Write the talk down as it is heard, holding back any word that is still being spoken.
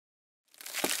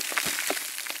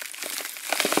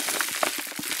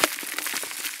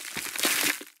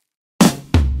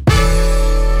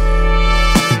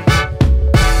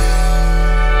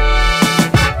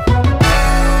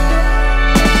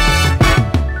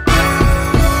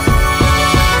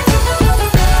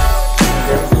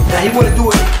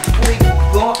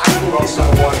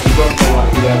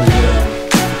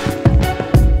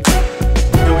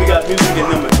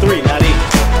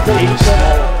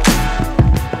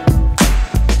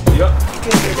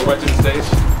stage.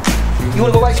 You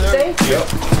wanna go right to the stage? Yep.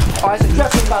 Alright, so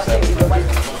dress me about stage. You go right.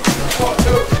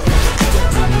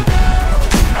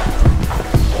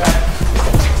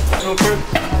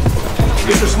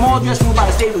 It's a small dressing room by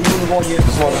the stage, but you wanna go in here.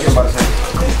 Small dressing room by the stage.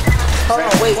 Hold on,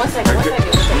 wait, one second. Can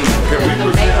we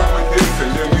proceed with this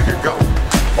and then we can go?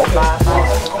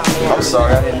 I'm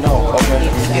sorry, I didn't know. Okay.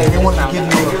 Yeah, they want to give you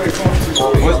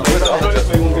Where's the other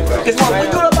dressing room? this one, we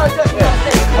do it about dressing room.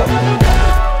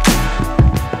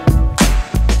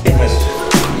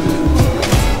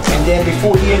 And then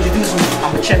before he introduces me,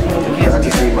 I'm gonna check him on the I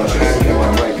just need my dressing room.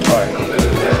 I'm right. All right.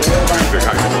 I think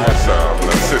I can ask an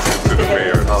assistant to the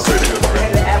mayor of the city.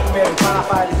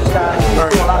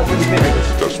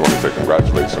 Just want to say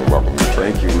congratulations and welcome to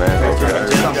Trenton. Thank you, man.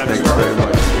 Thank you very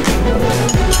much.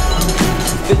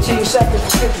 15 seconds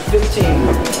for 50,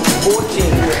 15,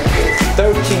 14,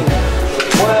 13,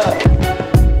 12.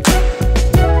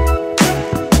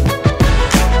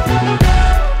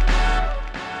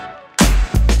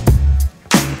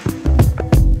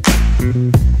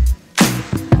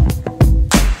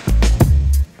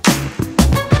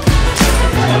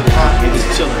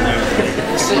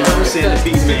 The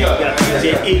beat man, got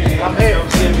DJ Irvin, I'm here.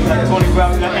 We got Tony Brown,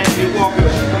 we got Anthony Walker.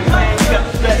 Man, you got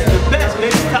the best,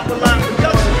 baby. Top of line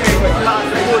production.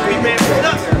 Beat man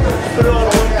production. Put it all in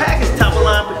one package, top of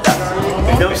line production.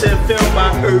 You know what I'm saying? Filmed by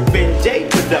Irvin J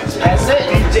production. That's it.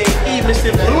 DJ Irvin's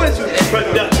influential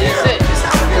production. That's it. That's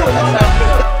how we do it.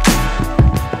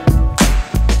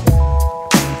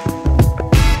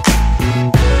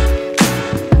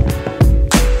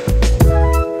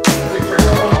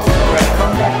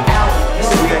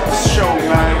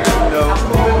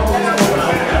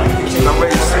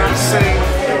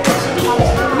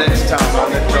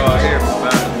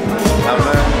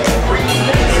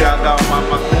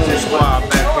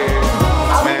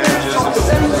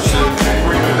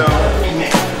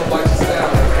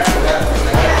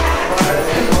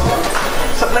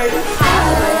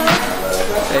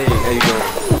 Hey, how you doing?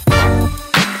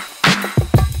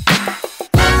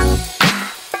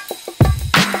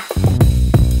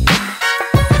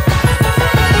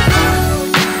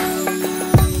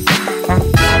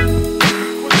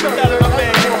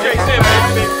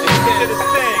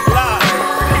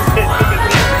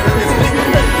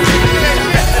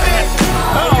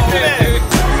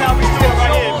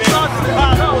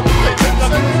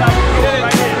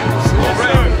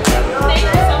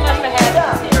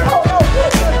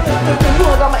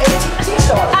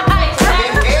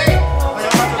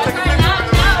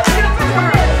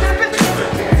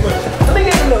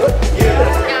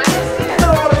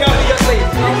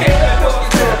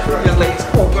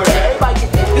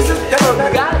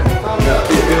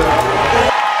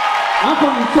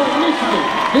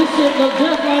 This shit looks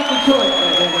just like Detroit.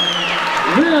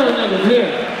 Real niggas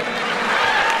here.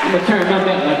 I'm gonna turn my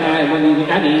back like I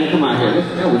didn't even come out here.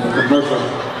 That was a commercial.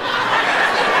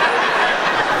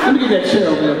 Let me get that chair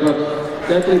over there, brother.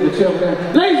 That thing, the chair over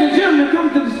there. Ladies and gentlemen, come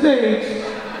to the stage.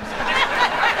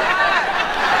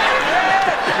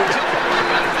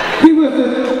 He was the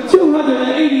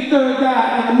 283rd guy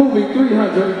in the movie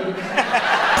 300.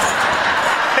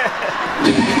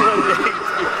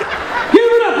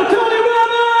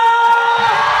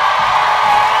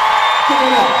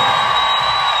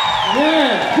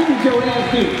 Yeah, you need your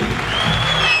ass beat.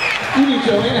 You need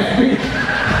your ass beat.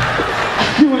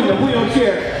 You in the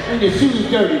wheelchair and your shoes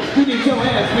dirty. You need your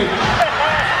ass beat.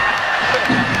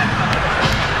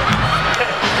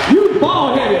 You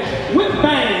bald-headed with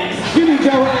bangs. You need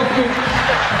your ass beat.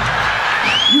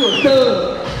 You a thug,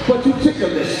 but you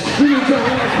ticklish. You need your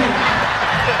ass beat.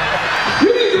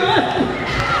 You need your ass beat.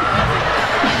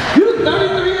 You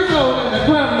 33 years old and a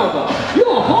grandmother. You a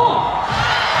whore.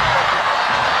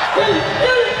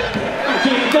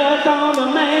 Jesus on the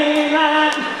main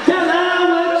line, tell her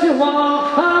what you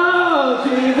want. Oh,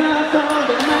 Jesus on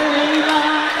the main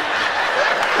line.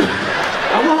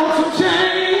 I want some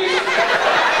change.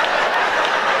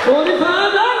 $45.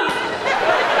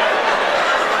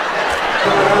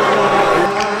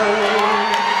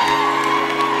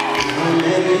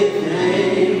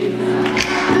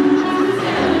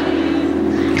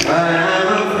 I'm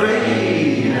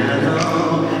afraid I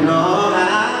don't know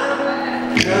how,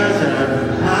 'cause I'm a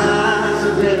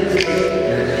possibility.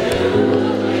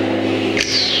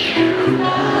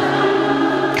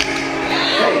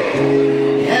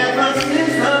 Hey, ever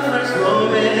since the first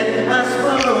moment I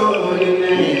saw your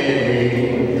name,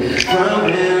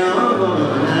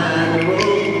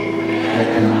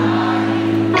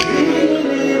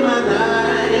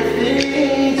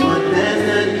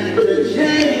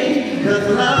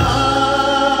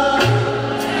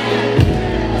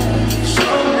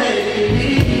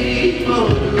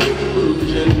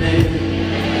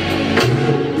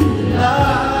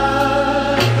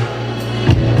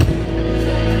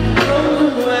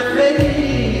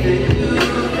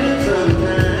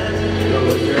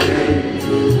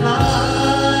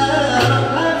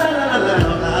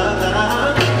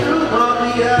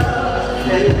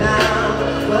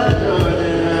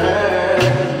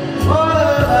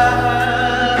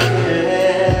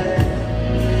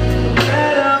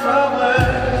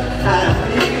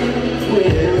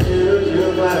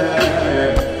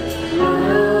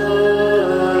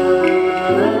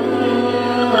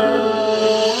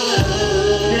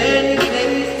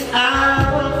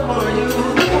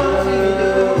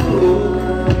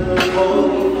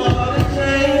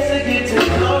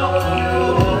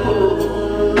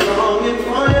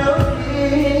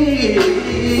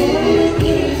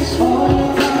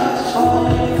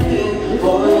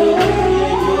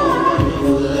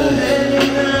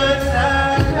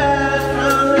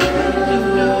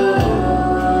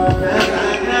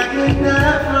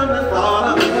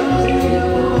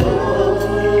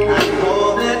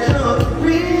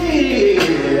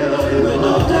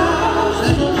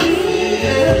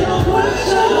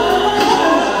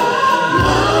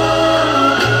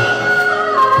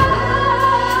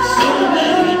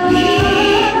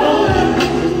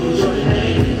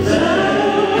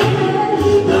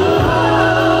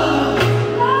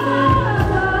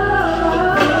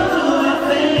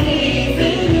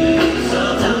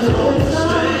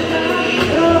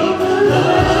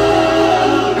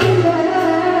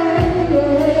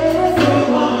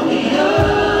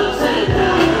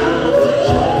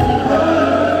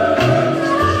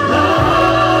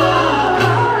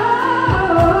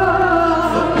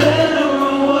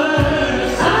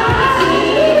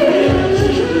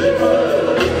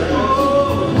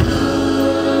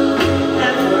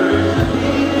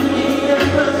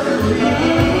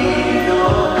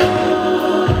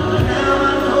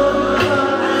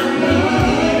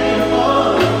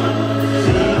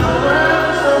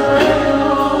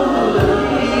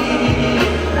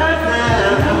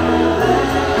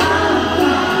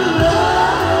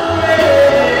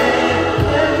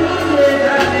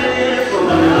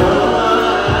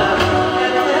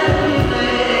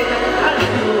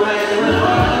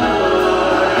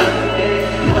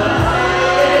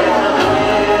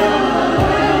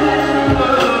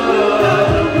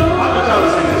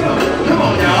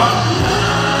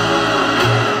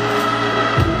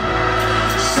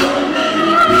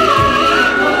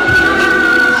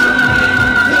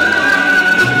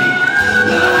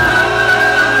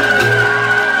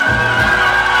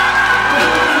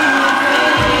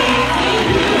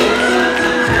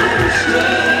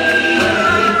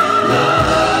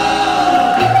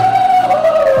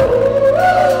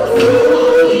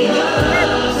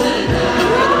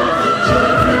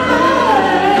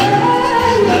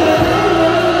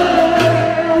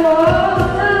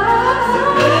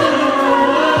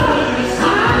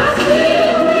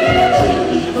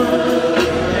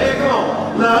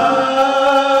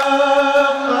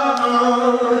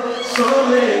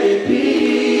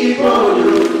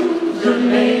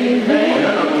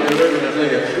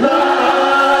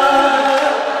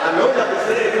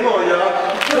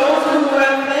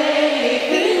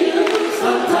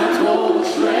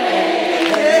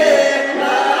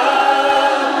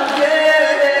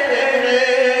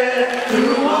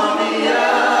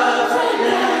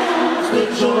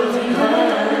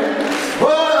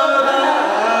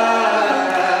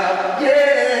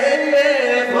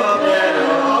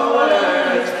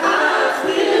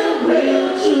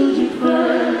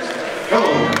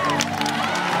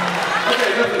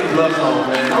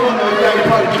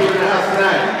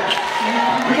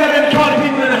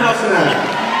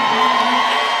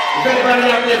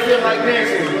 anybody out there feel like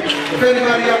dancing, if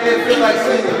anybody out there feel like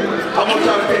singing, I want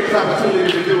y'all to take this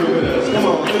opportunity to do it with us. Come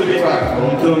on, do the big rock.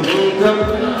 Boom, boom, boom, boom.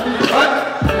 What?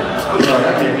 I'm sorry,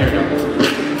 I can't hear you.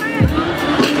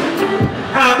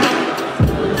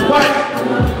 What?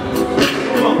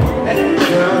 Come on.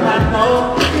 Girl, I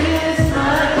know this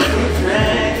might be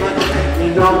strange, but you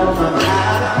know I'm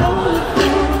out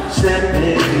of step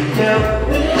into you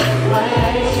this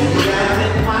way. You got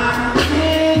it,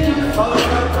 watching you for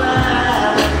a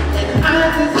while, and I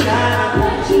just gotta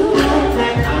let you know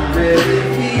that I'm really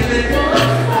feeling your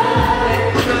side,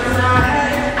 because I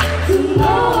had to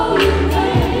know your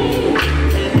name,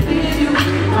 and if you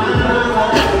find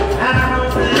out, I don't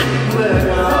think you will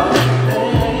go.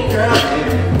 Hey girl, if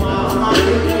you want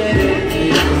to get it, if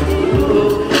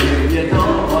you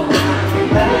don't want to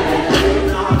back,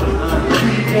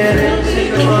 we get it.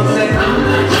 Take a look, say I'm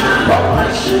not trying to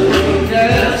rush you,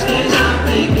 just 'cause I'm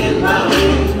thinking about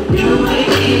you. You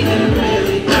ain't even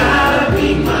really gotta be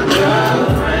my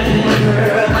girlfriend,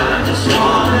 girl. I just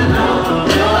wanna know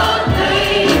your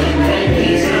name, and maybe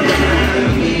sometime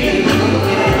we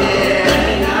can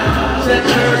hang out. Say,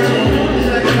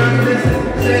 listen,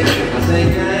 say, I say,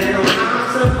 damn, I'm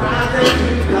surprised that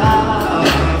you got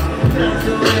just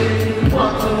the way you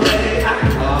walked away. I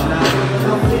thought I was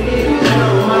gonna see you no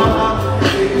more.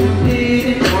 If you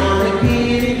didn't wanna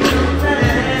get it, you're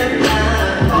bad. I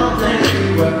thought that you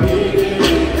were big.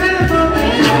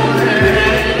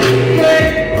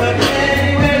 But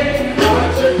anyway, what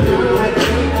you doing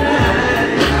tonight?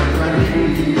 I'm gonna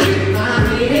leave you with my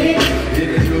head. If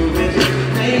it's moving,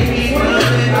 maybe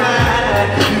something right.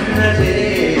 You can take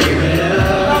it,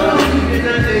 you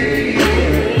can take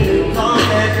it. Long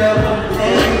as you're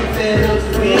everything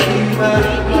sweet, but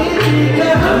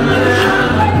I'm not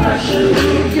trying to pressure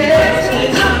you. Yes,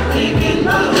 'cause I'm thinking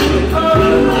about you.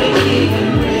 You ain't even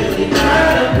really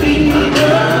gotta be my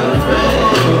girlfriend.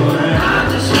 I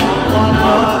just wanna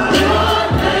know your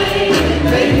name, and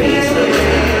baby, so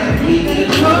we can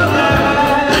look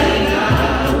out, hang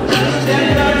out, just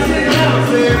stand up, sit down,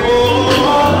 say, oh,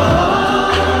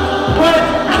 what?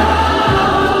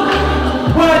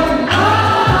 What?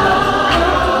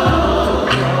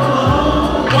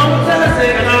 One more time,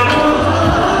 say, oh,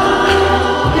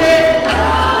 yeah,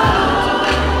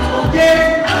 yeah.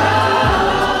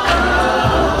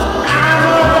 I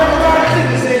know what to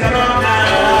say, oh, now.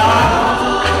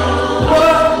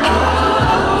 What?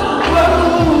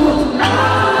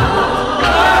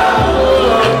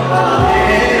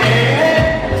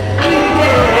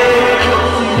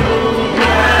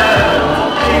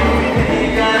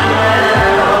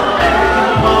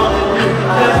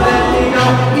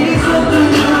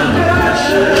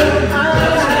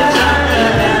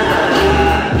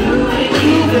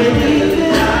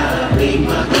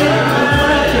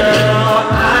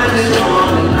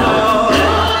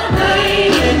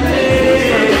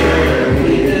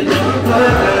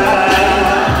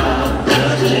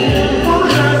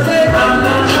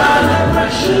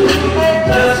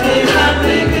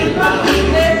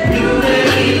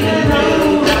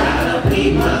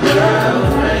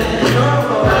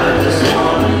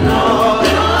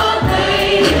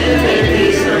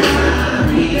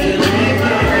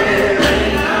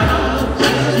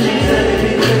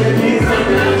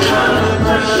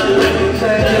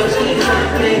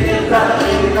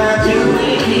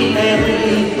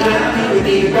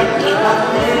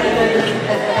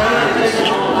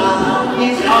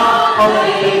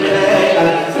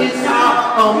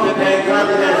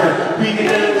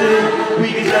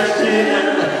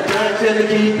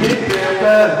 Keep it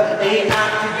together, ain't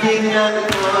out to get on the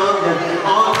ground.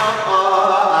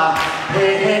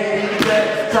 Hey, hey,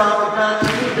 let's talk about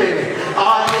you, baby.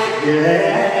 Oh,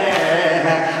 yeah,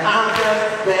 I'm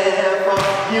just there for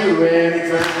you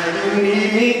anytime you need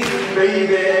me to,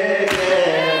 baby.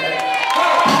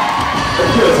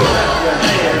 Just clap your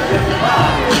hands,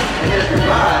 everybody,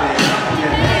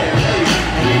 your hands, hey,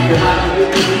 and your body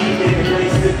with me in the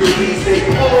place to be. Say,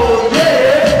 oh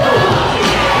yeah, oh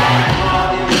yeah.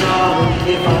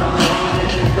 If I'm wrong, then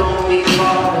you don't need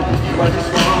more. I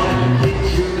just wanna get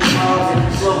you the cause and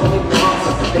slowly gone,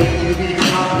 so baby,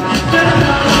 come on.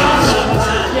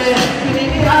 Yeah, you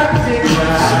need to take a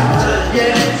ride.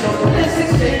 Yeah, so let's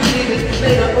exchange it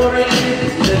later for a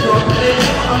minute.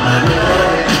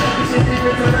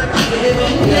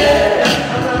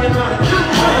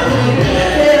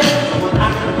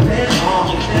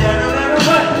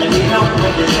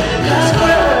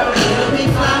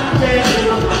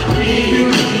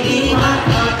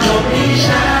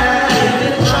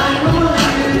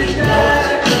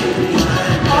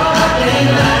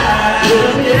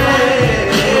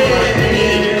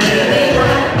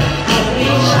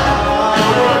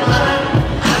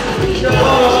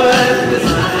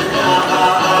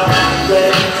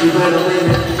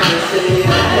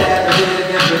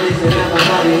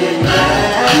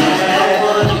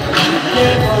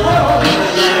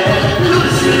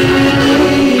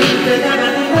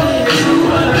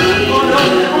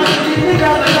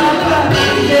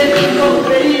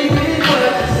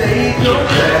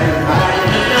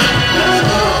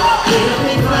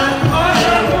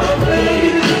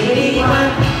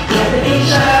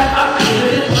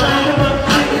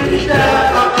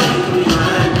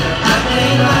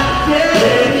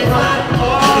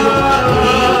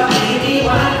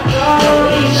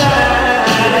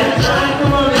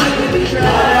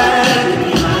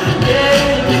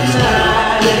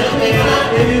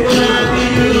 Baby, when I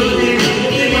see you